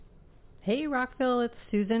Hey Rockville, it's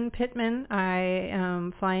Susan Pittman. I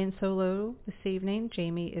am flying solo this evening.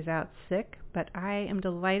 Jamie is out sick, but I am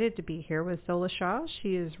delighted to be here with Zola Shaw. She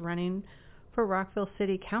is running for Rockville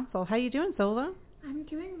City Council. How you doing, Zola? I'm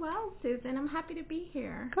doing well, Susan. I'm happy to be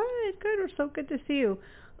here. Good. We're so good to see you.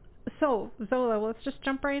 So, Zola, let's just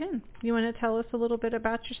jump right in. You want to tell us a little bit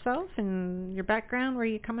about yourself and your background, where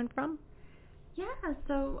you're coming from? Yeah,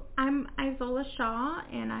 so I'm Izola Shaw,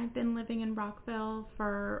 and I've been living in Rockville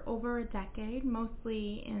for over a decade,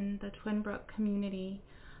 mostly in the Twin Brook community.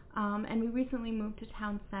 And we recently moved to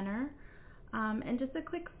Town Center. And just a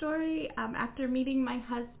quick story, after meeting my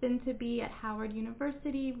husband-to-be at Howard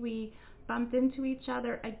University, we bumped into each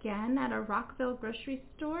other again at a Rockville grocery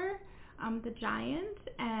store, the Giant,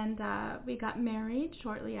 and we got married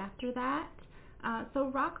shortly after that. So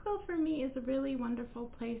Rockville for me is a really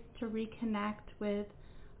wonderful place to reconnect with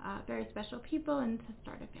very special people and to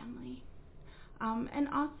start a family. And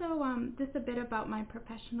also just a bit about my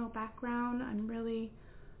professional background. I'm really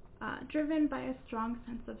driven by a strong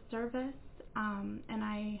sense of service, and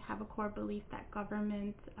I have a core belief that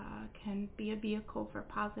government can be a vehicle for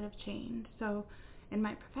positive change. So in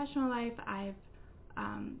my professional life, I've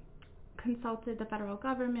consulted the federal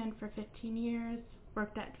government for 15 years,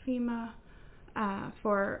 worked at FEMA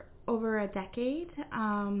for over a decade,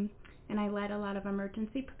 and I led a lot of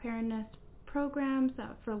emergency preparedness programs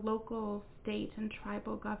for local, state, and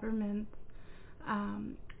tribal governments.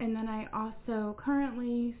 And then I also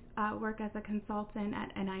currently work as a consultant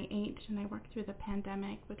at NIH, and I worked through the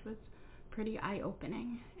pandemic, which was pretty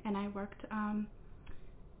eye-opening. And I worked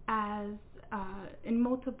as in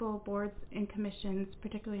multiple boards and commissions,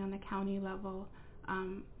 particularly on the county level.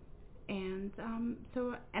 And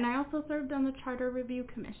I also served on the Charter Review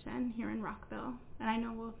Commission here in Rockville, and I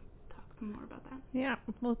know we'll talk some more about that. Yeah,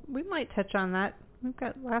 well, we might touch on that. We've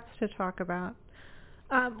got lots to talk about.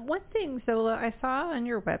 One thing, Zola, I saw on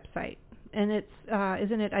your website, and it's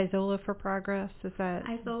isn't it Izola for Progress? Is that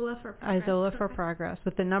Izola for Progress? Izola for Progress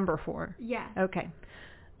with the number 4. Yes. Okay.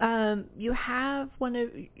 You have one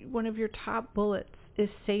of your top bullets is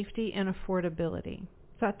safety and affordability.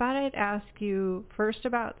 So I thought I'd ask you first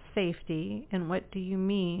about safety and what do you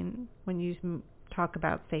mean when you talk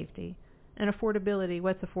about safety, and affordability.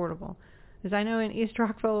 What's affordable? Because I know in East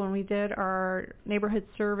Rockville when we did our neighborhood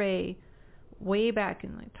survey way back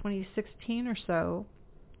in like 2016 or so,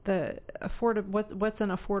 the what's an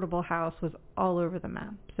affordable house was all over the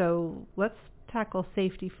map. So let's tackle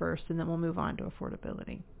safety first, and then we'll move on to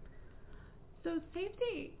affordability. So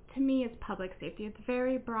safety, to me, is public safety. It's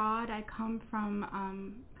very broad. I come from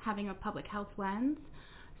having a public health lens.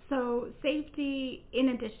 So safety, in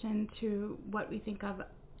addition to what we think of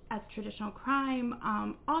as traditional crime,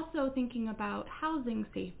 also thinking about housing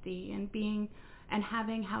safety and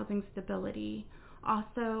having housing stability.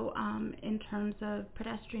 Also in terms of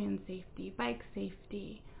pedestrian safety, bike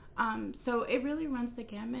safety. So it really runs the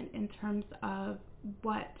gamut in terms of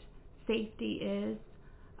what safety is.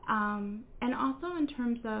 And also in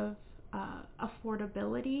terms of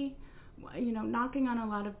affordability, knocking on a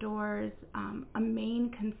lot of doors, a main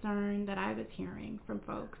concern that I was hearing from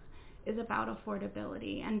folks is about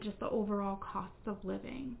affordability and just the overall cost of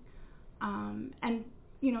living. And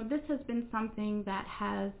this has been something that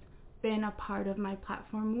has been a part of my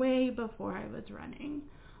platform way before I was running.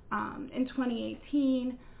 In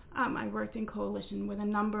 2018, I worked in coalition with a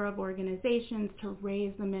number of organizations to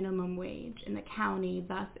raise the minimum wage in the county,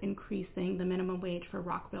 thus increasing the minimum wage for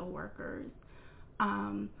Rockville workers.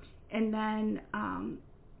 And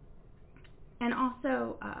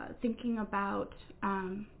also thinking about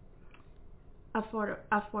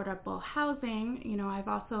affordable housing. I've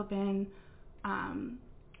also been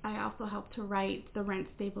I also helped to write the rent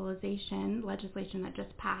stabilization legislation that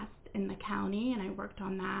just passed in the county, and I worked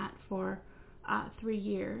on that for 3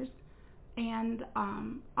 years. And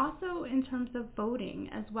also in terms of voting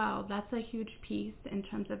as well, that's a huge piece in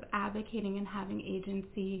terms of advocating and having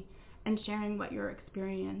agency and sharing what your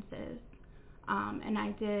experience is. And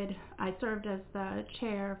I served as the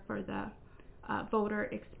chair for the voter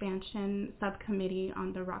expansion subcommittee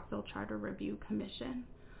on the Rockville Charter Review Commission.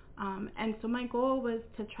 And so my goal was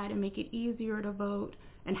to try to make it easier to vote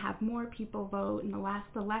and have more people vote. In the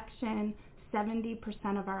last election,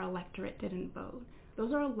 70% of our electorate didn't vote.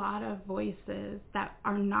 Those are a lot of voices that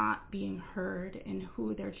are not being heard in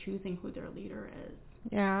who they're choosing, who their leader is.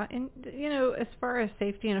 Yeah, and as far as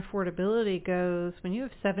safety and affordability goes, when you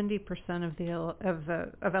have 70%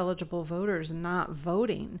 of eligible voters not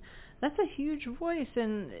voting, that's a huge voice.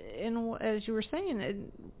 And as you were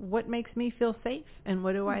saying, what makes me feel safe, and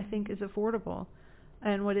what do I think is affordable,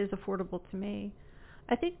 and what is affordable to me.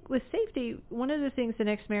 I think with safety, one of the things the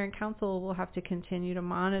next mayor and council will have to continue to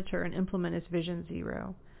monitor and implement is Vision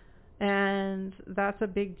Zero. And that's a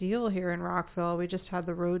big deal here in Rockville. We just had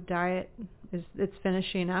the road diet. It's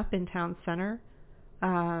finishing up in town center.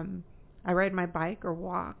 I ride my bike or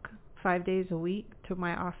walk 5 days a week to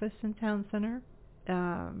my office in town center.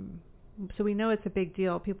 So we know it's a big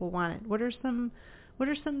deal. People want it. What are some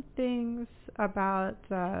things about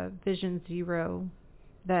Vision Zero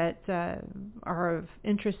that are of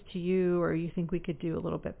interest to you, or you think we could do a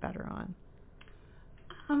little bit better on?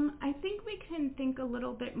 I think we can think a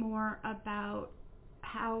little bit more about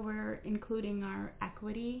how we're including our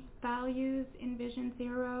equity values in Vision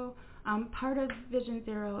Zero. Part of Vision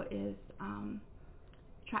Zero is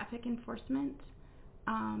traffic enforcement,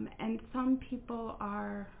 and some people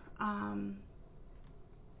are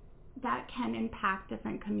that can impact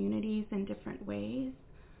different communities in different ways.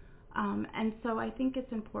 And so I think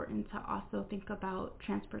it's important to also think about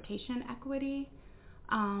transportation equity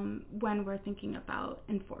when we're thinking about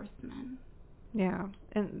enforcement. Yeah,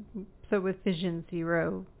 and so with Vision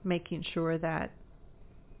Zero, making sure that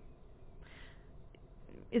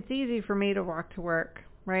it's easy for me to walk to work,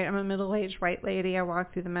 right? I'm a middle-aged white lady. I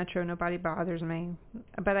walk through the metro. Nobody bothers me.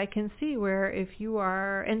 But I can see where if you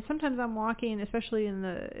are, and sometimes I'm walking, especially when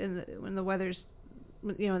the weather's,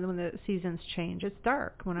 when the seasons change. It's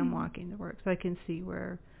dark when I'm walking to work, so I can see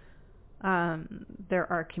where there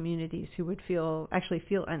are communities who would actually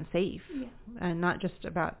feel unsafe, and not just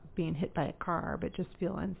about being hit by a car, but just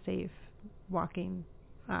feel unsafe walking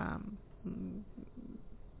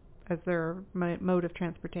as their mode of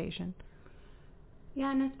transportation.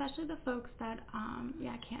 Yeah, and especially the folks that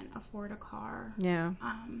can't afford a car. Yeah.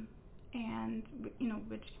 And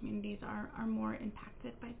which communities are more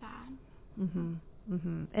impacted by that. Mhm.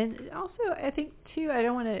 Mhm. And also, I think too, I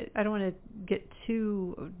don't want to get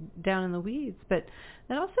too down in the weeds, but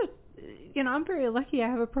that also, I'm very lucky. I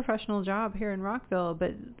have a professional job here in Rockville,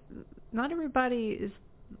 but not everybody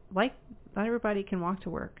can walk to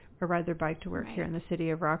work or ride their bike to work here in the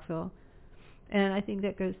city of Rockville. And I think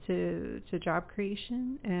that goes to job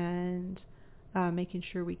creation and making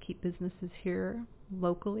sure we keep businesses here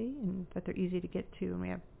locally and that they're easy to get to, and we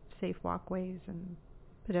have safe walkways and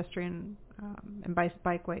pedestrian and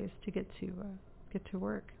bikeways to get to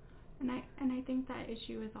work. And I think that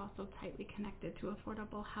issue is also tightly connected to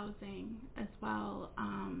affordable housing as well.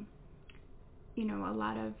 A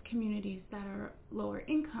lot of communities that are lower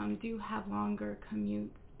income do have longer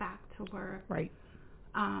commutes back to work. Right.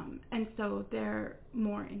 And so they're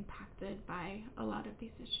more impacted by a lot of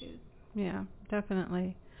these issues. Yeah,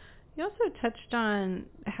 definitely. You also touched on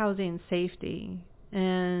housing safety,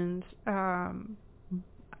 and I've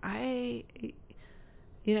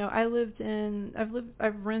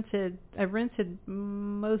rented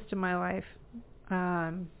most of my life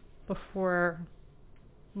before.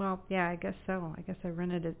 Well, yeah, I guess so. I guess I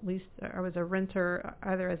rented at least. I was a renter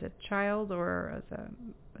either as a child or as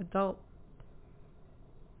an adult.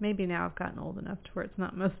 Maybe now I've gotten old enough to where it's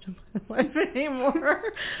not most of my life anymore.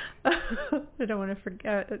 I don't want to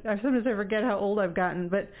forget. Sometimes I forget how old I've gotten,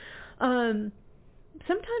 but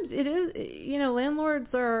sometimes it is.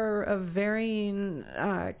 Landlords are of varying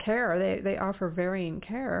care. They offer varying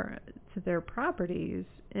care to their properties,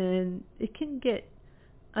 and it can get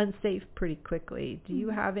unsafe pretty quickly. Do you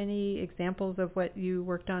have any examples of what you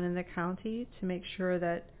worked on in the county to make sure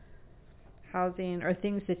that housing or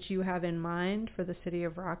things that you have in mind for the city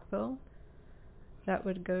of Rockville that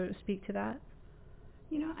would speak to that?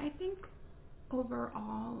 I think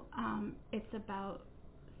overall it's about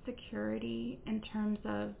security in terms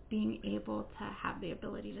of being able to have the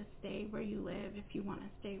ability to stay where you live if you want to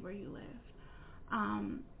stay where you live.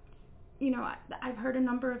 I've heard a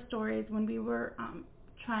number of stories when we were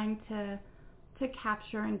trying to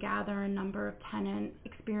capture and gather a number of tenant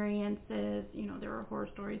experiences. There were horror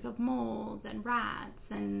stories of mold and rats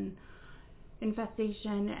and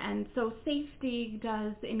infestation, and so safety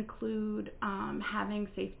does include having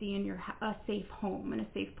safety in a safe home and a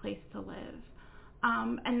safe place to live.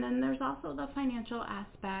 And then there's also the financial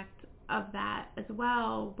aspect of that as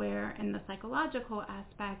well, and the psychological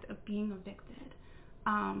aspect of being evicted.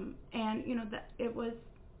 That it was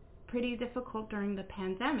pretty difficult during the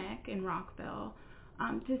pandemic in Rockville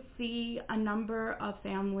to see a number of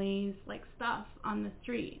families like stuff on the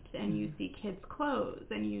street, and you see kids' clothes,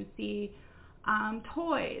 and you see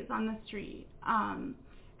toys on the street. And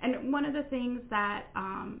one of the things that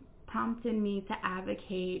prompted me to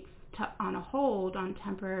advocate on a hold on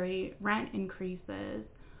temporary rent increases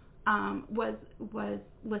was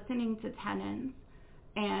listening to tenants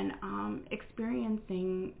and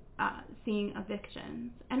experiencing seeing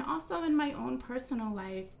evictions. And also in my own personal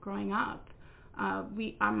life growing up,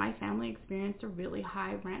 my family experienced a really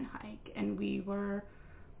high rent hike, and we were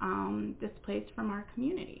displaced from our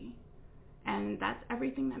community. And that's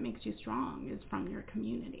everything that makes you strong is from your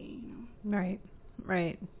community. Right.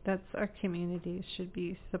 That's our communities should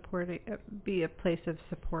be be a place of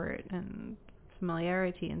support and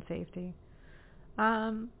familiarity and safety.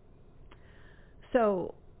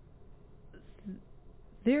 So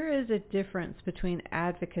there is a difference between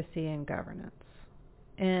advocacy and governance.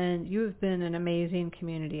 And you have been an amazing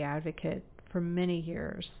community advocate for many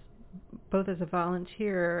years, both as a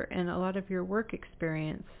volunteer, and a lot of your work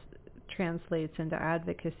experience translates into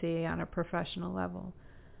advocacy on a professional level.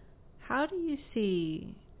 How do you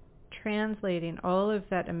see translating all of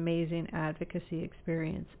that amazing advocacy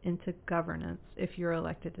experience into governance if you're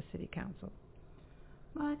elected to city council?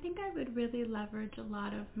 Well, I think I would really leverage a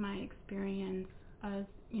lot of my experience as,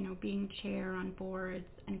 being chair on boards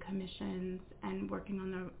and commissions and working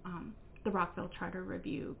on the Rockville Charter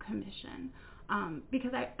Review Commission,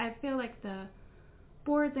 because I feel like the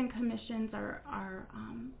boards and commissions are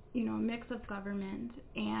a mix of government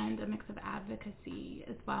and a mix of advocacy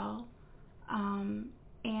as well,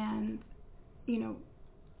 and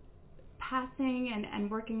passing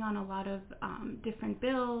and working on a lot of different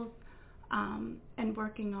bills. And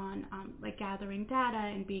working on gathering data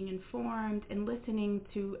and being informed and listening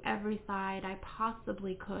to every side I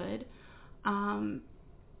possibly could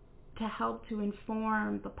to help to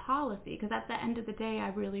inform the policy. Because at the end of the day, I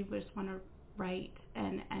really just want to write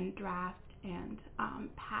and draft and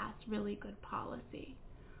pass really good policy.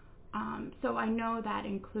 So I know that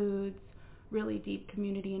includes really deep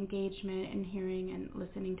community engagement and hearing and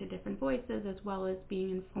listening to different voices, as well as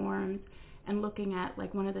being informed and looking at,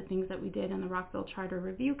 one of the things that we did in the Rockville Charter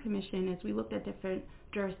Review Commission is we looked at different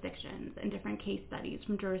jurisdictions and different case studies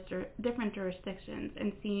from different jurisdictions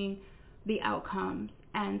and seeing the outcomes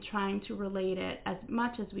and trying to relate it as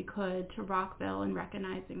much as we could to Rockville and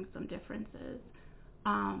recognizing some differences.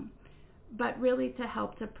 But really to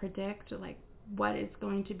help to predict, what is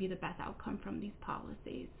going to be the best outcome from these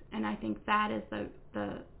policies. And I think that is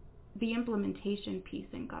the implementation piece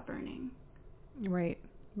in governing.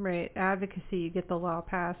 Right. Advocacy, you get the law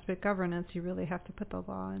passed, but governance, you really have to put the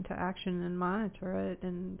law into action and monitor it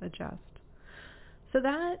and adjust. So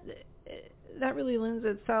that really lends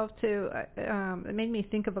itself to, it made me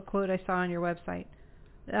think of a quote I saw on your website.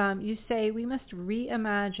 You say, we must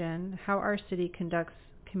reimagine how our city conducts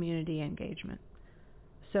community engagement.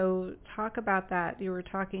 So talk about that. You were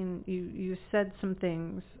talking, you said some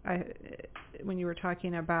things when you were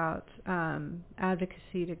talking about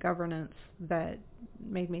advocacy to governance that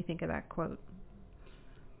made me think of that quote.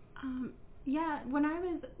 When I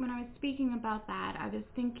was speaking about that, I was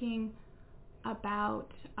thinking about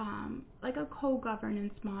a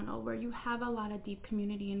co-governance model where you have a lot of deep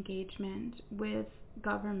community engagement with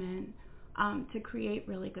government to create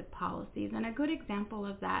really good policies. And a good example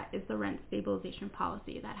of that is the rent stabilization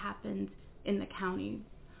policy that happened in the county.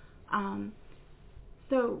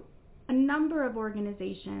 So a number of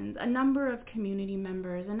organizations, a number of community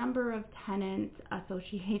members, a number of tenant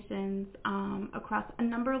associations across a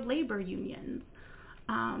number of labor unions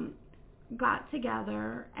got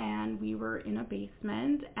together, and we were in a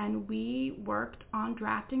basement, and we worked on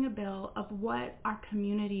drafting a bill of what our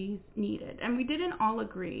communities needed. And we didn't all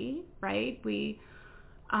agree, right? We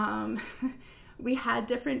had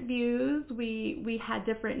different views. We had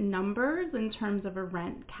different numbers in terms of a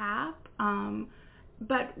rent cap.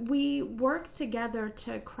 But we worked together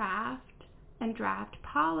to craft and draft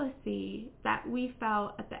policy that we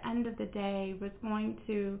felt at the end of the day was going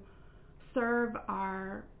to serve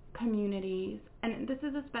our communities. And this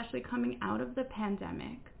is especially coming out of the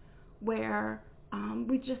pandemic, where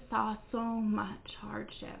we just saw so much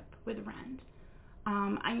hardship with rent.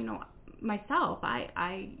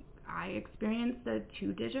 I experienced a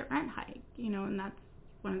 2-digit rent hike, and that's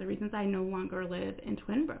one of the reasons I no longer live in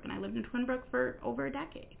Twin Brook, and I lived in Twin Brook for over a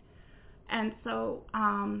decade. And so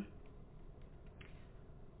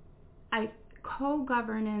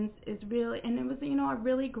co-governance is really, and it was, a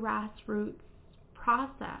really grassroots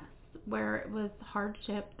process where it was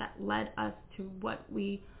hardship that led us to what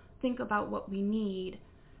we think about what we need,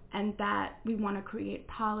 and that we want to create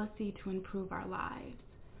policy to improve our lives.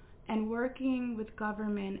 And working with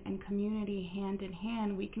government and community hand in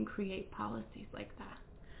hand, we can create policies like that.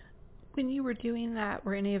 When you were doing that,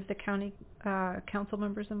 were any of the county council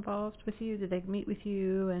members involved with you? Did they meet with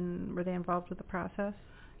you, and were they involved with the process?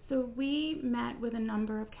 So we met with a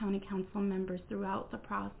number of county council members throughout the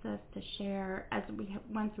process to share as we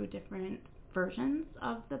went through different versions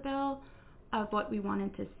of the bill. of what we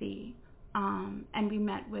wanted to see. And we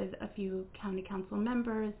met with a few county council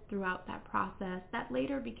members throughout that process that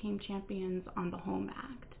later became champions on the Home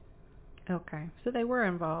Act. Okay, so they were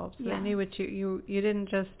involved. So Yeah. They knew what you didn't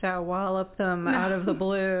just wallop them No. out of the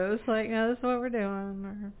blue. It's like, no, this is what we're doing.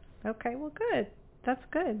 Or, okay, well, good. That's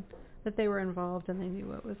good that they were involved and they knew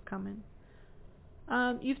what was coming.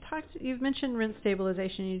 You've mentioned rent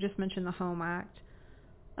stabilization. You just mentioned the Home Act.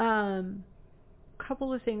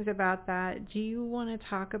 Couple of things about that. Do you want to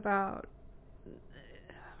talk about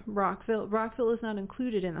Rockville? Rockville is not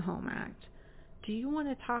included in the Home Act. Do you want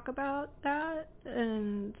to talk about that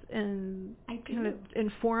and kind of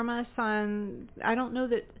inform us on? I don't know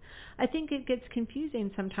that. I think it gets confusing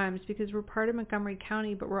sometimes because we're part of Montgomery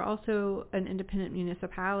County, but we're also an independent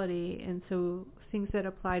municipality, and so things that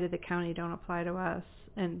apply to the county don't apply to us,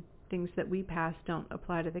 and things that we pass don't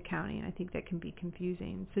apply to the county, and I think that can be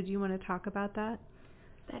confusing. So do you want to talk about that?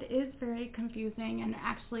 That is very confusing, and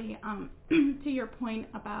actually, to your point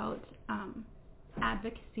about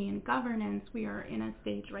advocacy and governance, we are in a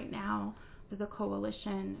stage right now with a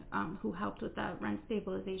coalition who helped with the rent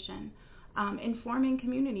stabilization, informing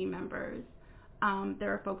community members.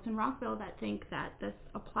 There are folks in Rockville that think that this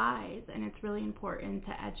applies, and it's really important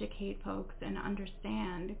to educate folks and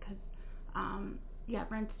understand because,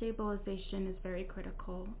 rent stabilization is very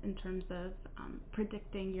critical in terms of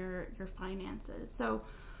predicting your finances. So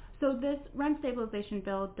this rent stabilization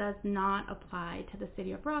bill does not apply to the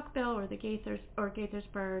city of Rockville or the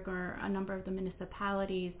Gaithersburg or a number of the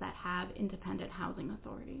municipalities that have independent housing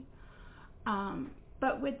authority.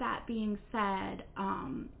 But with that being said,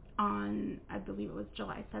 on I believe it was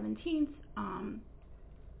July 17th,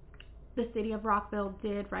 the city of Rockville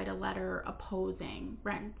did write a letter opposing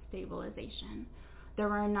rent stabilization. There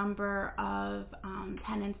were a number of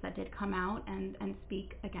tenants that did come out and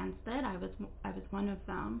speak against it. I was one of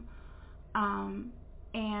them.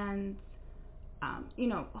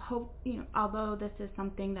 Although this is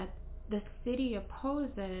something that the city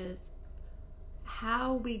opposes,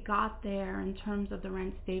 how we got there in terms of the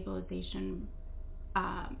rent stabilization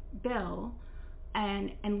bill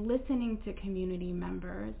and listening to community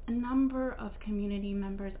members, a number of community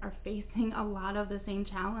members are facing a lot of the same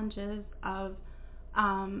challenges of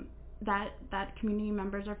that community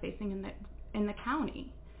members are facing in the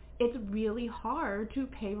county. It's really hard to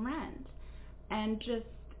pay rent, and just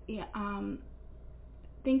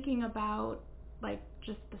thinking about like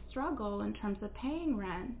just the struggle in terms of paying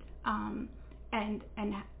rent, and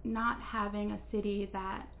not having a city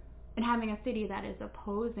that is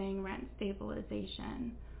opposing rent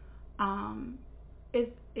stabilization is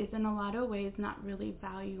in a lot of ways not really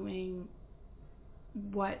valuing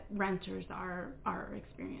what renters are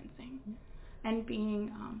experiencing. And being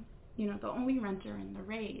the only renter in the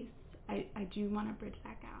race, I do want to bridge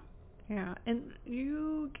that gap. Yeah, and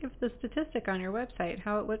you give the statistic on your website.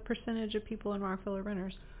 What percentage of people in Rockville are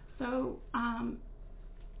renters? So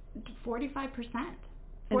 45%.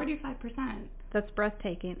 45%. That's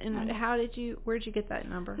breathtaking. And where'd you get that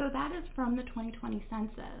number? So that is from the 2020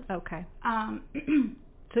 census. Okay.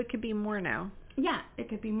 So it could be more now. Yeah, it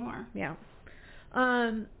could be more. Yeah.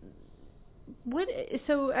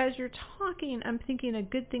 So as you're talking, I'm thinking a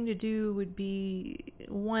good thing to do would be,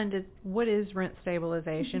 what is rent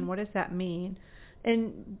stabilization? Mm-hmm. What does that mean?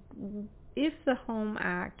 And if the Home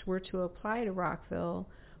Act were to apply to Rockville,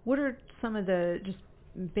 what are some of the just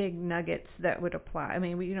big nuggets that would apply? I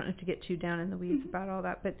mean, you don't have to get too down in the weeds mm-hmm. about all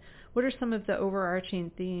that, but what are some of the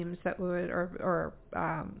overarching themes that would, or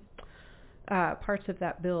parts of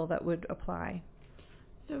that bill that would apply?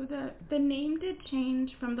 So the name did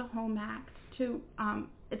change from the Home Act to,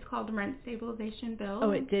 it's called the Rent Stabilization Bill.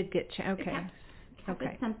 Oh, it did get changed. Okay. It kept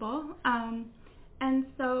it simple. And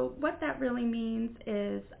so what that really means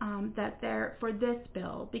is that for this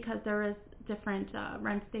bill, because there is different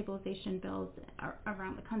rent stabilization bills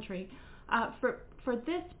around the country, for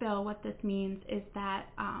this bill, what this means is that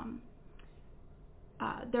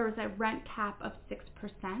there is a rent cap of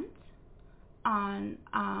 6% on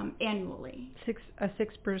annually. A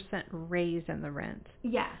 6% raise in the rent.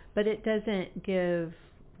 Yes. But it doesn't give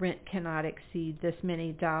rent cannot exceed this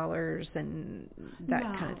many dollars and that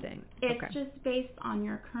kind of thing. It's just based on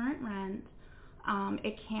your current rent.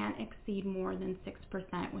 It can't exceed more than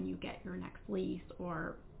 6% when you get your next lease,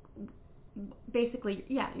 or basically,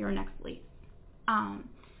 your next lease.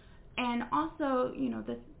 And also,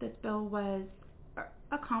 this bill was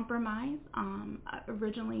a compromise.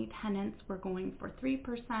 Originally, tenants were going for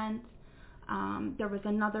 3%. There was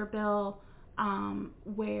another bill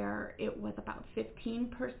where it was about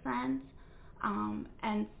 15%.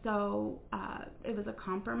 And so it was a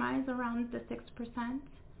compromise around the 6%.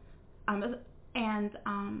 And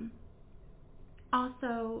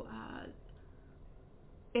also,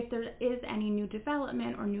 if there is any new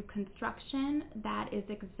development or new construction, that is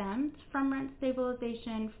exempt from rent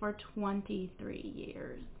stabilization for 23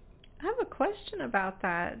 years. I have a question about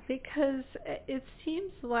that because it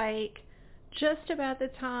seems like just about the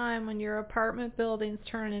time when your apartment buildings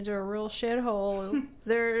turn into a real shithole,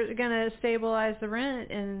 they're going to stabilize the rent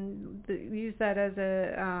and use that as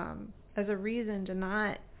a reason to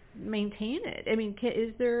not maintain it. I mean,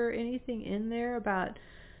 is there anything in there about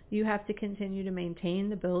you have to continue to maintain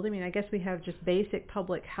the building? I mean, I guess we have just basic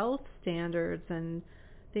public health standards and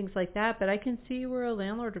things like that, but I can see where a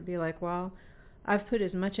landlord would be like, well, I've put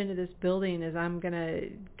as much into this building as I'm going to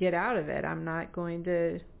get out of it. I'm not going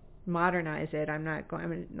to modernize it. I'm not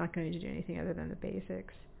going to do anything other than the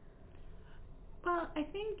basics. Well, I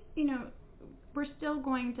think, we're still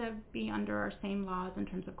going to be under our same laws in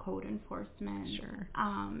terms of code enforcement. Sure.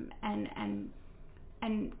 And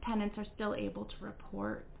tenants are still able to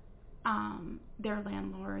report their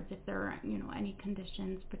landlords if there are, any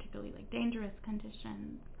conditions, particularly like dangerous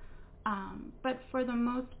conditions. But for the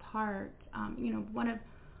most part,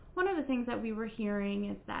 one of the things that we were hearing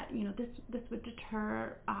is that, this would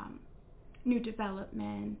deter new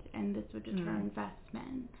development and this would deter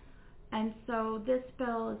investment. And so this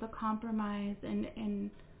bill is a compromise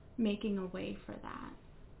in making a way for that.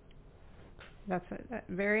 That's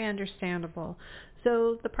very understandable.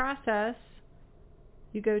 So the process,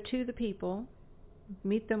 you go to the people,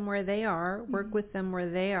 meet them where they are, work with them where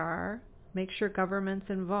they are, make sure government's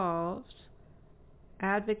involved,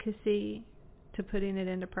 advocacy to putting it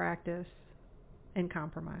into practice, and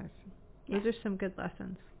compromise. Those are some good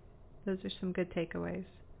lessons. Those are some good takeaways.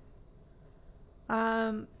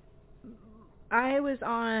 I was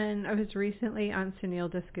recently on Sunil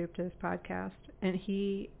Dasgupta's podcast, and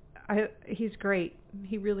he's great.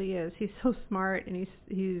 He really is. He's so smart, and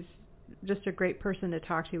he's just a great person to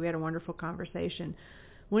talk to. We had a wonderful conversation.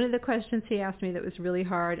 One of the questions he asked me that was really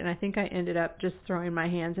hard, and I think I ended up just throwing my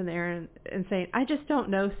hands in the air and saying, I just don't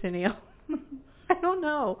know, Sunil. I don't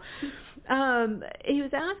know. He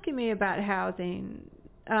was asking me about housing,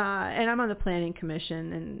 and I'm on the Planning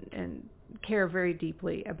Commission and care very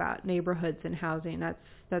deeply about neighborhoods and housing.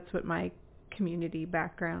 That's what my community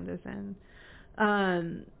background is in.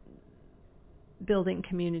 Building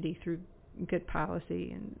community through good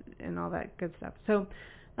policy and all that good stuff. So,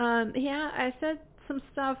 I said some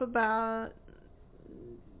stuff about,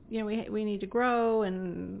 we need to grow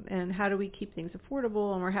and how do we keep things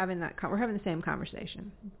affordable, and we're having the same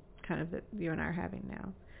conversation kind of that you and I are having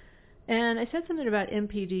now. And I said something about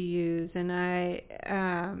MPDUs, and I,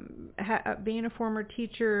 being a former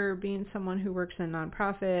teacher, being someone who works in a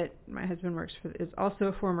nonprofit, my husband is also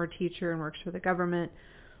a former teacher and works for the government.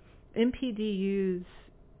 MPDUs,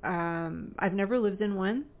 I've never lived in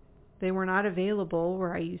one. They were not available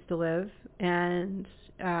where I used to live, and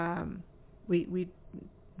we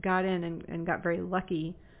got in and got very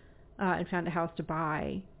lucky and found a house to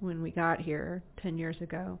buy when we got here 10 years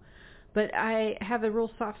ago. But I have a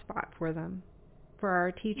real soft spot for them, for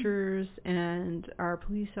our teachers and our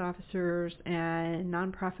police officers and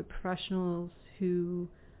nonprofit professionals who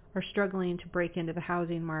are struggling to break into the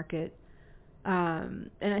housing market. And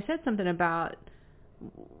I said something about,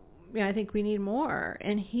 I think we need more.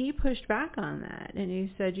 And he pushed back on that. And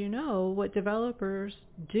he said, what developers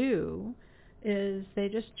do is they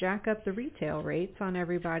just jack up the retail rates on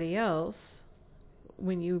everybody else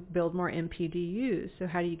when you build more MPDUs. So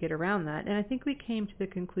how do you get around that? And I think we came to the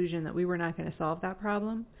conclusion that we were not going to solve that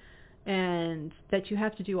problem, and that you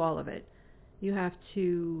have to do all of it. You have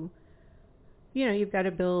to, you've got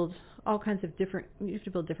to build you have to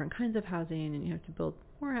build different kinds of housing, and you have to build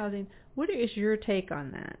more housing. What is your take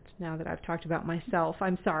on that now that I've talked about myself?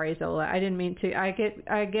 I'm sorry, Izola. I didn't mean to. I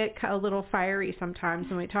get a little fiery sometimes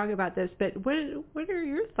when we talk about this, but what are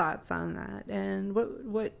your thoughts on that? And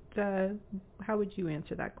how would you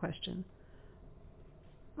answer that question?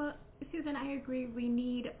 Well, Susan, I agree. We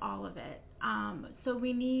need all of it. So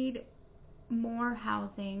we need more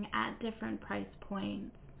housing at different price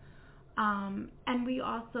points. And we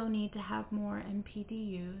also need to have more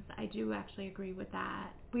MPDUs. I do actually agree with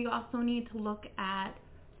that. We also need to look at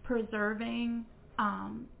preserving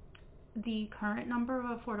the current number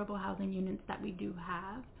of affordable housing units that we do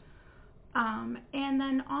have. And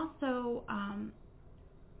then also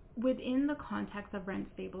within the context of rent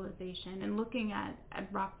stabilization and looking at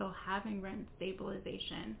Rockville having rent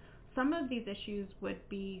stabilization, some of these issues would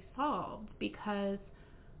be solved because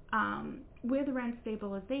with rent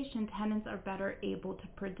stabilization, tenants are better able to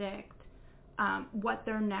predict what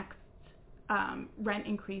their next rent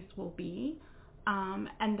increase will be.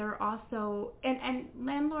 And they're also, and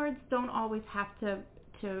landlords don't always have to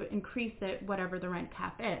increase it whatever the rent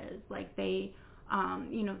cap is. Like they,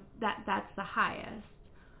 that's the highest.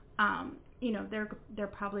 They're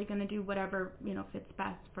probably going to do whatever fits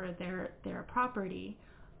best for their property.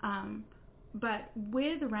 But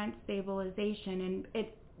with rent stabilization and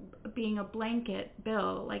it being a blanket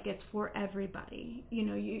bill, like it's for everybody.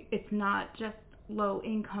 It's not just low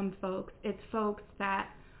income folks. It's folks that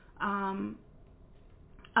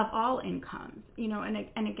of all incomes.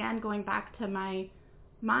 And again, going back to my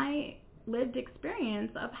lived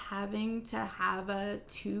experience of having to have a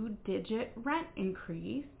 2-digit rent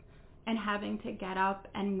increase and having to get up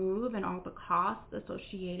and move and all the costs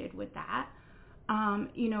associated with that. I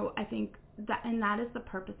think that is the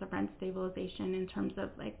purpose of rent stabilization in terms of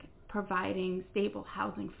like providing stable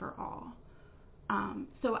housing for all.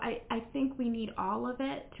 So I think we need all of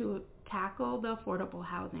it to tackle the affordable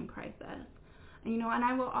housing crisis. And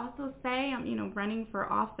I will also say, running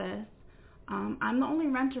for office, I'm the only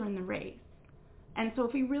renter in the race. And so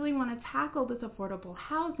if we really want to tackle this affordable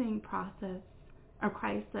housing process or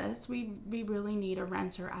crisis, we really need a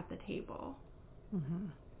renter at the table.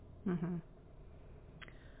 Mm-hmm. Mm-hmm.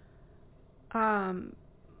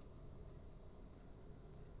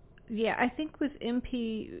 Yeah, I think with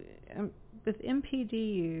MPDUs,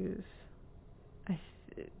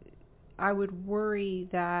 I would worry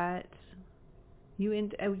that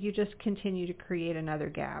you just continue to create another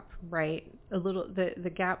gap, right?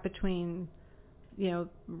 The gap between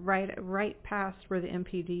right past where the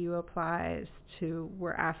MPDU applies to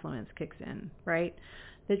where affluence kicks in, right?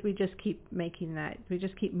 That we just keep moving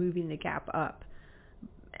the gap up.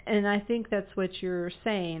 And I think that's what you're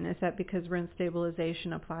saying, is that because rent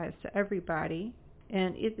stabilization applies to everybody,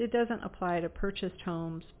 and it doesn't apply to purchased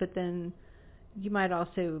homes, but then you might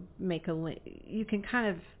also you can kind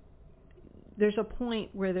of, there's a point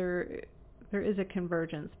where there is a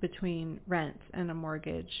convergence between rent and a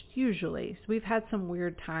mortgage, usually. So we've had some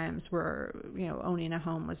weird times where, owning a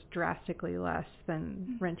home was drastically less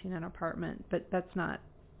than renting an apartment, but that's not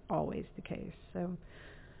always the case. So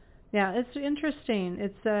yeah, it's interesting.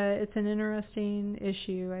 It's an interesting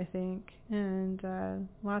issue, I think, and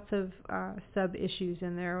lots of sub-issues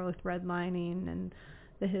in there with redlining and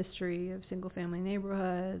the history of single-family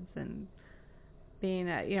neighborhoods, and being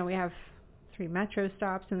we have 3 metro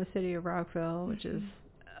stops in the city of Rockville, which is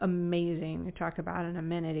amazing. You talk about an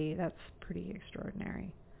amenity, that's pretty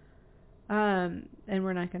extraordinary. And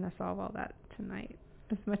we're not going to solve all that tonight,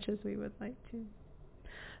 as much as we would like to.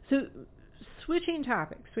 So, switching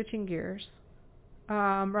topics, switching gears.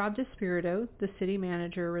 Rob DeSpirito, the city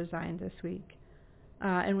manager, resigned this week,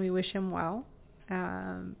 and we wish him well.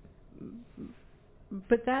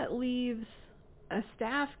 But that leaves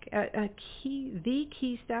the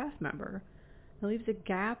key staff member. It leaves a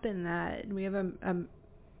gap in that, and we have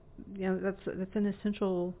that's an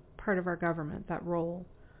essential part of our government, that role,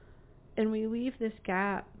 and we leave this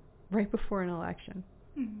gap right before an election,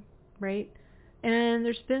 right? And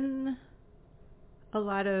there's been a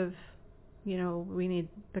lot of, we need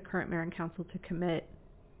the current mayor and council to commit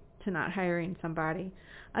to not hiring somebody.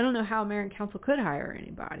 I don't know how mayor and council could hire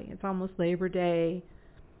anybody. It's almost Labor Day.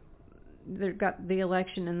 They've got the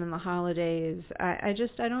election and then the holidays. I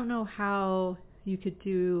don't know how you could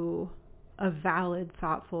do a valid,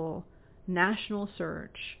 thoughtful national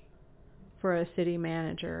search for a city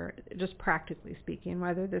manager, just practically speaking,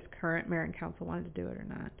 whether this current mayor and council wanted to do it or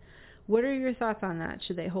not. What are your thoughts on that?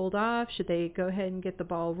 Should they hold off? Should they go ahead and get the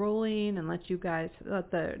ball rolling and let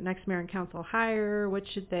the next mayor and council hire? What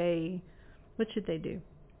should they do?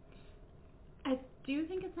 I do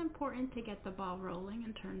think it's important to get the ball rolling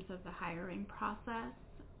in terms of the hiring process.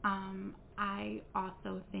 I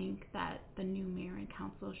also think that the new mayor and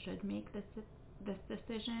council should make this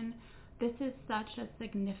decision. This is such a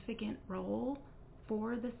significant role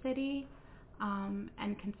for the city,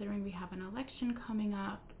 and considering we have an election coming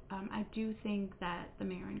up, I do think that the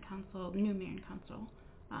new mayor and council,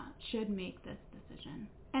 should make this decision.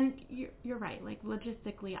 And you're right. Like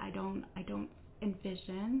logistically, I don't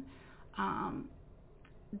envision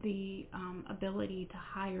the ability to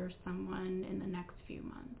hire someone in the next few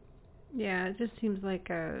months. Yeah, it just seems like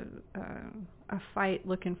a fight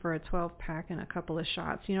looking for a 12-pack and a couple of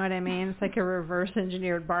shots. You know what I mean? It's like a reverse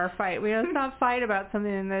engineered bar fight. Let's not fight about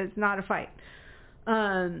something that's not a fight.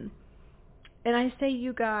 And I say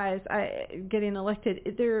you guys getting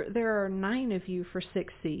elected, there are 9 of you for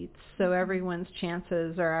 6 seats, so everyone's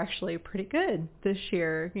chances are actually pretty good this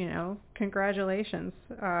year. Congratulations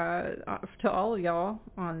to all of y'all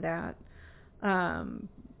on that.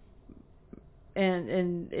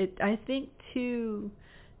 And I think too,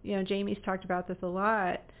 Jamie's talked about this a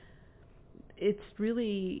lot. It's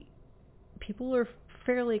really, people are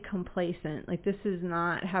fairly complacent. Like, this does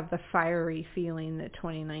not have the fiery feeling that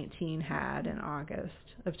 2019 had in August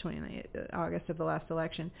of the last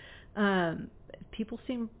election. People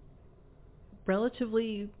seem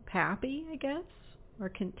relatively happy, I guess, or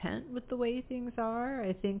content with the way things are.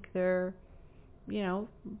 I think they're,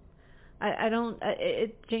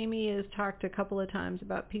 Jamie has talked a couple of times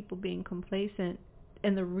about people being complacent,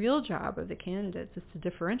 and the real job of the candidates is to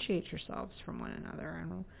differentiate yourselves from one another.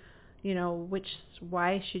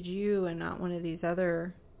 Why should you and not one of these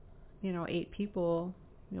other, 8 people,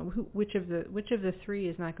 which of the 3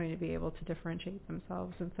 is not going to be able to differentiate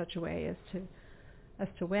themselves in such a way as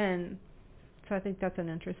to win? So I think that's an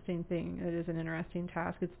interesting thing. It is an interesting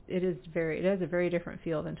task. It has a very different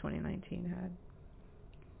feel than 2019 had.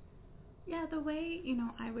 Yeah, the way,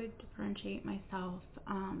 I would differentiate myself,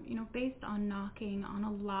 based on knocking on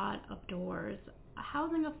a lot of doors,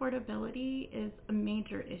 housing affordability is a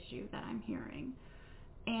major issue that I'm hearing.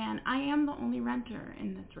 And I am the only renter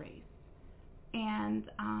in this race. And,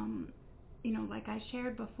 like I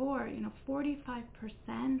shared before,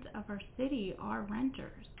 45% of our city are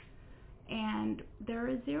renters. And there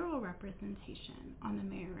is 0 representation on the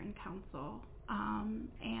mayor and council.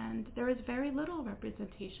 And there is very little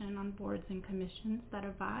representation on boards and commissions that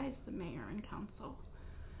advise the mayor and council.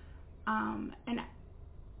 And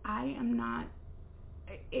I am not,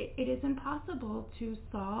 it is impossible to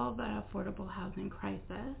solve an affordable housing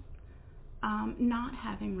crisis not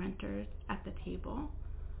having renters at the table.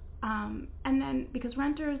 And then, because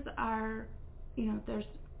renters are,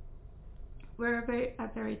 we're a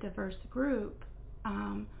very diverse group,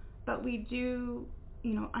 but we do,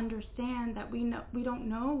 understand that we don't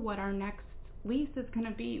know what our next lease is going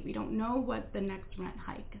to be. We don't know what the next rent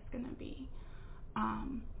hike is going to be.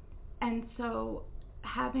 And so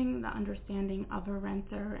having the understanding of a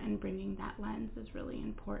renter and bringing that lens is really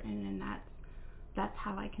important, and that's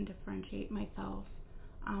how I can differentiate myself.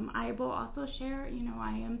 I will also share,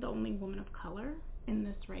 I am the only woman of color in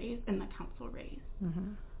this race, in the council race.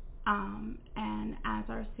 Mm-hmm. And as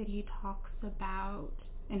our city talks about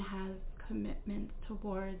and has commitments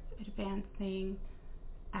towards advancing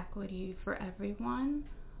equity for everyone,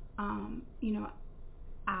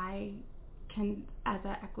 I can, as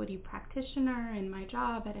an equity practitioner in my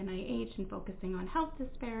job at NIH and focusing on health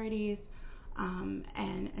disparities,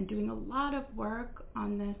 and doing a lot of work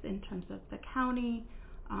on this in terms of the county,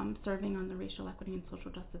 serving on the Racial Equity and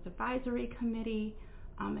Social Justice Advisory Committee,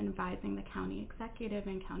 advising the county executive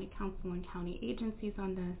and county council and county agencies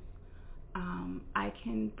on this. I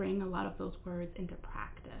can bring a lot of those words into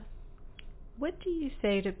practice. What do you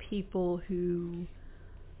say to people who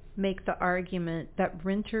make the argument that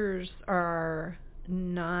renters are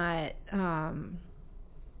not,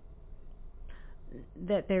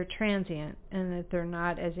 that they're transient and that they're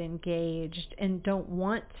not as engaged and don't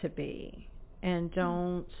want to be and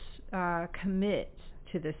don't commit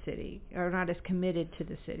to the city, or not as committed to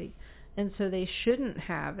the city, and so they shouldn't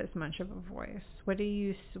have as much of a voice? What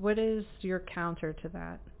is your counter to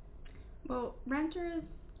that? Well, renters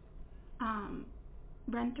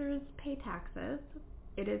pay taxes.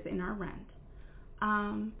 It is in our rent.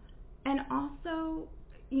 And also,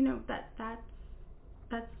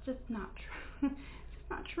 that's just not true. It's just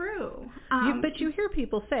not true. But you hear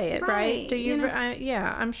people say it, right? Do you?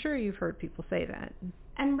 Yeah, I'm sure you've heard people say that.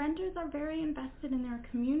 And renters are very invested in their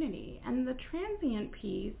community, and the transient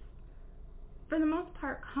piece, for the most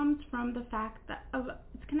part, comes from the fact that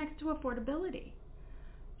it's connected to affordability.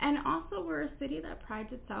 And also, we're a city that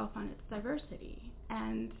prides itself on its diversity.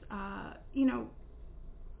 And,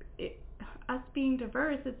 us being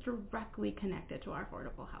diverse is directly connected to our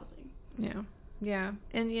affordable housing. Yeah.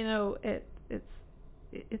 And,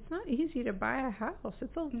 it's not easy to buy a house.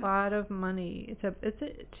 It's a lot of money.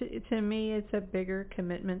 To me, it's a bigger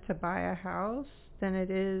commitment to buy a house than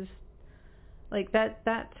it is, like,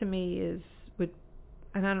 that to me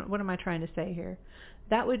what am I trying to say here?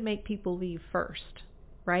 That would make people leave first,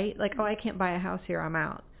 right? Like, I can't buy a house here, I'm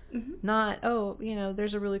out. Mm-hmm. Not,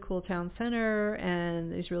 there's a really cool town center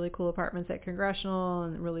and these really cool apartments at Congressional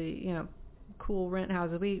and really, cool rent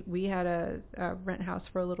houses. We had a rent house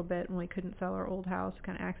for a little bit and we couldn't sell our old house.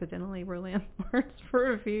 Kind of accidentally were landlords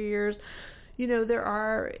for a few years.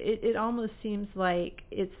 It almost seems like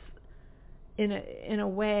it's in a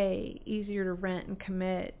way easier to rent and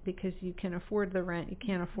commit because you can afford the rent, you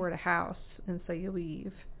can't afford a house, and so you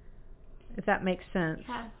leave. If that makes sense.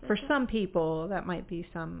 Yes, for some people, that might be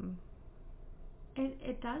some...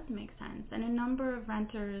 It does make sense. And a number of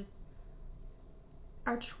renters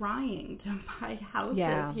are trying to buy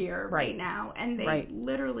houses here right now, and they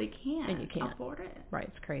literally and you can't afford it. Right,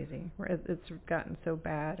 it's crazy. It's gotten so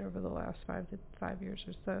bad over the last 5 years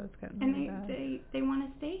or so. It's gotten and really bad. they want to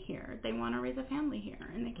stay here. They want to raise a family here,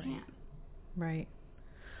 and they can't. Right.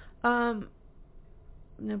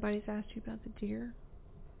 Nobody's asked you about the deer?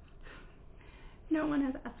 No one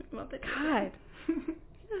has asked me about the deer. God. You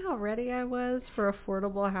know how ready I was for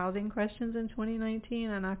affordable housing questions in 2019?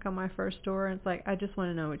 I knock on my first door and it's like, I just want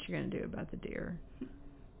to know what you're going to do about the deer.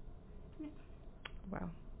 Wow.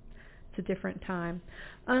 It's a different time.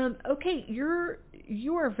 Okay,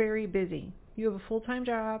 you are very busy. You have a full-time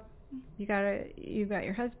job. You got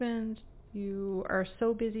your husband. You are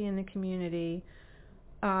so busy in the community.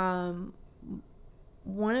 One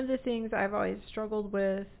of the things I've always struggled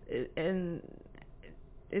with,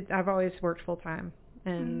 I've always worked full-time.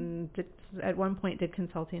 And at one point did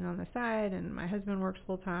consulting on the side, and my husband works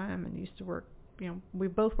full-time and used to work, we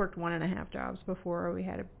both worked 1.5 jobs before we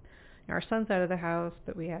had our son's out of the house,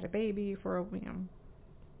 but we had a baby for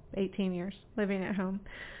 18 years living at home.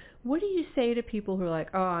 What do you say to people who are like,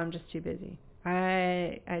 oh, I'm just too busy,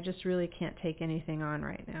 I just really can't take anything on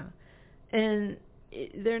right now, and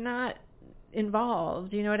they're not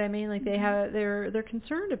involved, you know what I mean? Like they're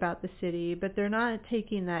concerned about the city, but they're not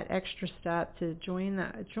taking that extra step to join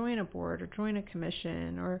a board or join a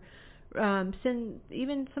commission or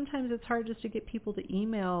even sometimes it's hard just to get people to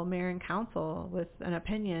email mayor and council with an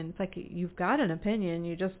opinion. It's like, you've got an opinion,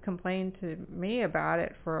 you just complained to me about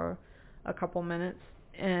it for a couple minutes.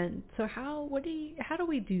 And so how do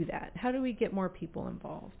we do that? How do we get more people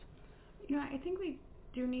involved? I think we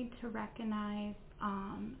do need to recognize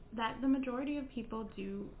that the majority of people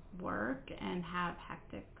do work and have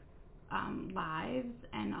hectic lives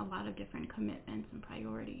and a lot of different commitments and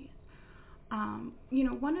priorities.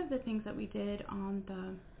 One of the things that we did on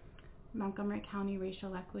the Montgomery County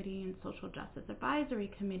Racial Equity and Social Justice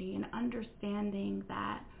Advisory Committee, and understanding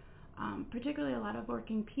that particularly a lot of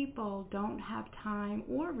working people don't have time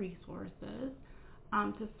or resources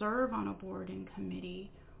to serve on a board and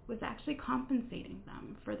committee, was actually compensating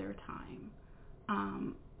them for their time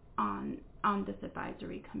on this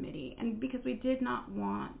advisory committee. And because we did not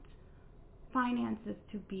want finances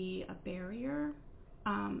to be a barrier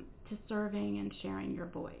to serving and sharing your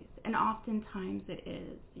voice, and oftentimes it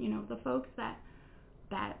is. The folks that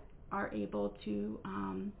are able to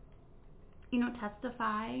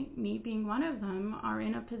testify, me being one of them, are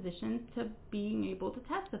in a position to being able to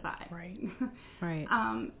testify. Right.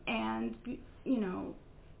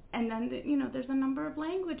 And then there's a number of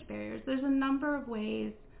language barriers. There's a number of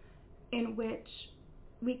ways in which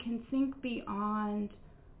we can think beyond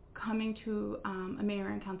coming to a mayor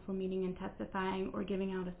and council meeting and testifying or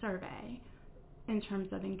giving out a survey in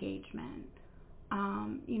terms of engagement.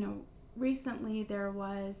 Recently there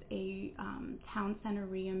was a Town Center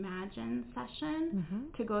Reimagine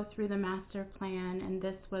session to go through the master plan, and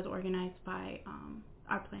this was organized by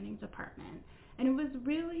our planning department. And it was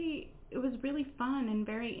really fun and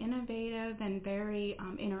very innovative and very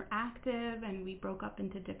interactive, and we broke up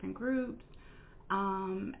into different groups.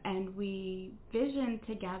 And we visioned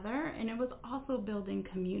together, and it was also building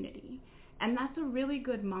community. And that's a really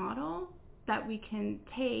good model that we can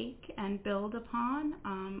take and build upon.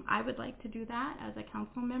 I would like to do that as a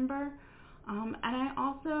council member. And I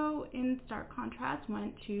also, in stark contrast,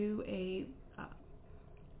 went to a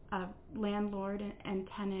landlord and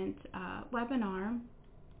tenant webinar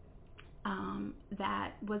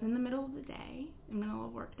that was in the middle of the day, in the middle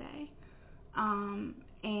of work day.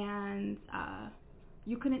 And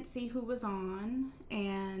you couldn't see who was on,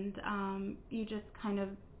 and you just kind of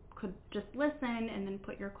could just listen and then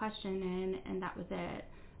put your question in, and that was it.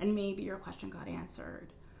 And maybe your question got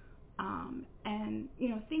answered. And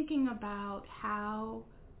thinking about how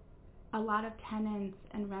a lot of tenants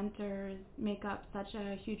and renters make up such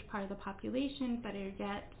a huge part of the population, but are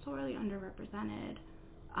yet sorely underrepresented.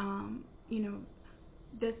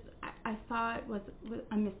 I saw it was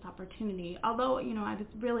a missed opportunity. Although, I was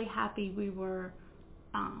really happy the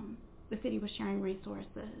city was sharing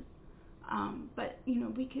resources. But,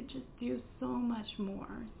 we could just do so much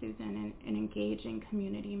more, Susan, in engaging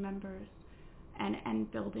community members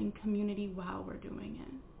and building community while we're doing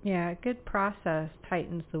it. Yeah, a good process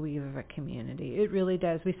tightens the weave of a community. It really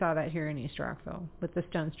does. We saw that here in East Rockville with the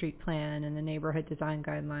Stone Street Plan and the neighborhood design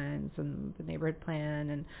guidelines and the neighborhood plan.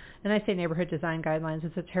 And I say neighborhood design guidelines.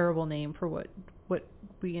 It's a terrible name for what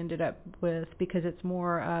we ended up with, because it's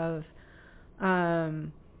more of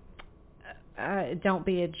don't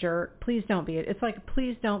be a jerk. Please don't be. It's like,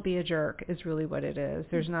 please don't be a jerk is really what it is.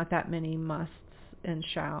 There's not that many musts and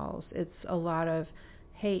shalls. It's a lot of,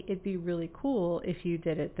 hey, it'd be really cool if you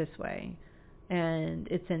did it this way. And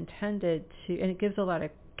it's intended to, and it gives a lot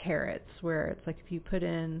of carrots where it's like if you put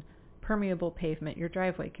in permeable pavement, your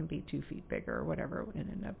driveway can be 2 feet bigger or whatever,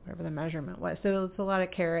 whatever the measurement was. So it's a lot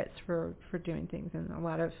of carrots for doing things and a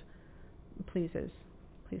lot of pleases.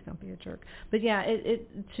 Please don't be a jerk. But yeah, it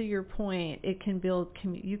to your point, it can build,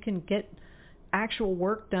 you can get actual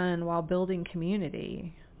work done while building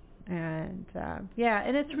community. And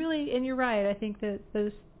and it's really, and you're right, I think that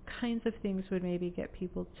those kinds of things would maybe get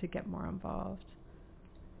people to get more involved.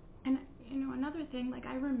 And another thing, like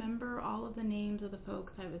I remember all of the names of the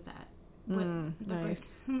folks I was at with nice.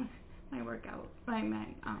 my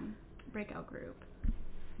breakout group.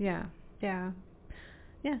 Yeah,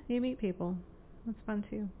 you meet people. That's fun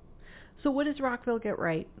too. So what does Rockville get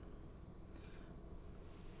right?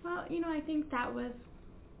 Well, I think that was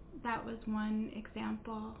one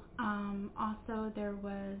example. Also, there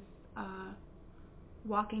was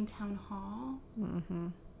walking town hall,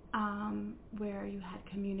 where you had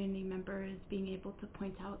community members being able to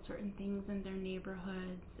point out certain things in their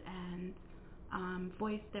neighborhoods and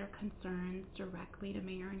voice their concerns directly to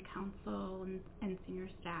mayor and council and senior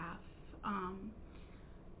staff.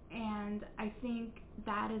 And I think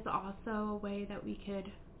that is also a way that we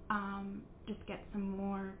could just get some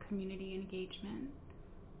more community engagement.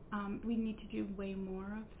 We need to do way more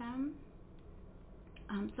of them.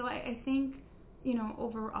 So I think,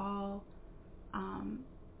 overall,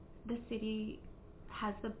 the city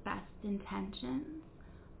has the best intentions,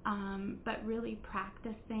 but really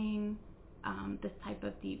practicing this type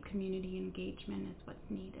of deep community engagement is what's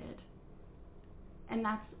needed. And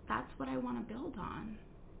that's what I want to build on.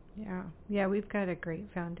 Yeah, we've got a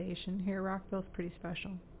great foundation here. Rockville's pretty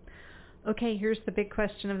special. Okay, here's the big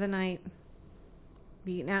question of the night.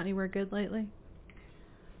 Be eating out anywhere good lately?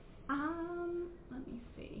 Let me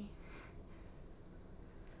see.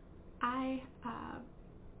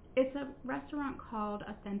 It's a restaurant called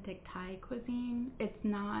Authentic Thai Cuisine.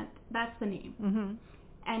 That's the name.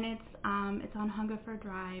 And it's on Hungerford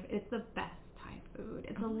Drive. It's the best Thai food.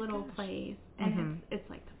 It's a little place, and it's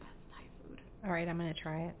like the best Thai food. All right, I'm going to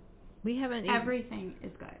try it. We haven't eaten. Everything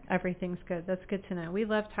is good. Everything's good. That's good to know. We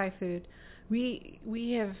love Thai food. I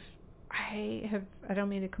don't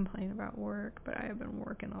mean to complain about work, but I have been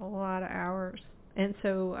working a lot of hours. And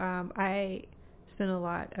so I spend a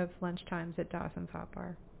lot of lunch times at Dawson's Hot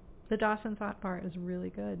Bar. The Dawson's Hot Bar is really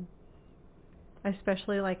good. I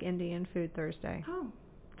especially like Indian food Thursday. Oh.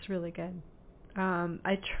 It's really good.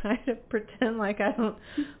 I try to pretend like I don't,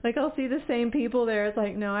 like I'll see the same people there. It's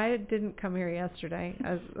like, no, I didn't come here yesterday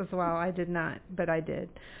as well. I did not, but I did.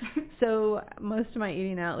 So most of my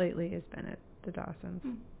eating out lately has been at the Dawson's.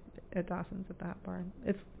 At Dawson's at the Hot Bar.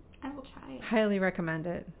 I will try it. Highly recommend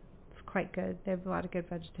it. It's quite good. They have a lot of good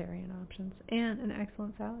vegetarian options and an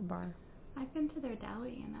excellent salad bar. I've been to their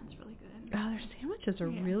deli and that's really good. Oh, their sandwiches are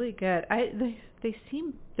really good.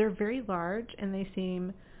 They're very large and they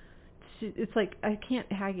seem. It's like I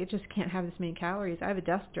just can't have this many calories. I have a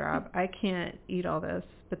desk job. I can't eat all this.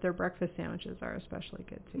 But their breakfast sandwiches are especially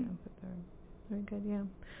good too. But they're very good. Yeah.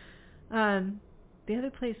 The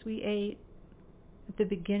other place we ate at the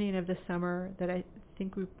beginning of the summer that I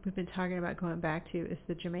think we've been talking about going back to is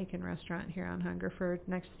the Jamaican restaurant here on Hungerford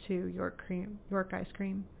next to York Ice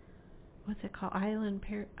Cream. What's it called? Island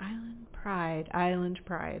Pride.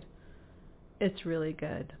 It's really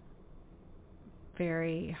good.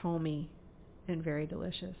 Very homey and very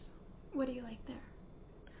delicious. What do you like there?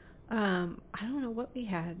 I don't know what we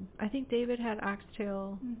had. I think David had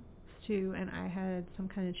oxtail stew and I had some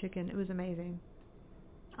kind of chicken. It was amazing.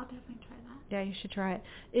 I'll definitely try that. Yeah, you should try it.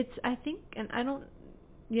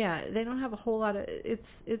 They don't have a whole lot of, it's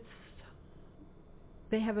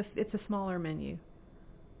a smaller menu.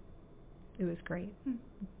 It was great.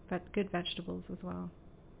 But good vegetables as well.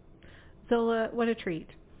 Zola, what a treat.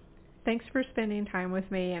 Thanks for spending time with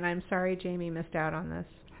me, and I'm sorry Jamie missed out on this.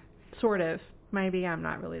 Sort of. Maybe I'm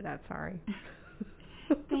not really that sorry.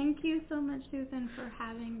 Thank you so much, Susan, for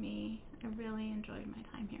having me. I really enjoyed my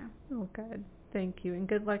time here. Oh, good. Thank you, and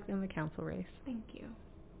good luck in the council race. Thank you.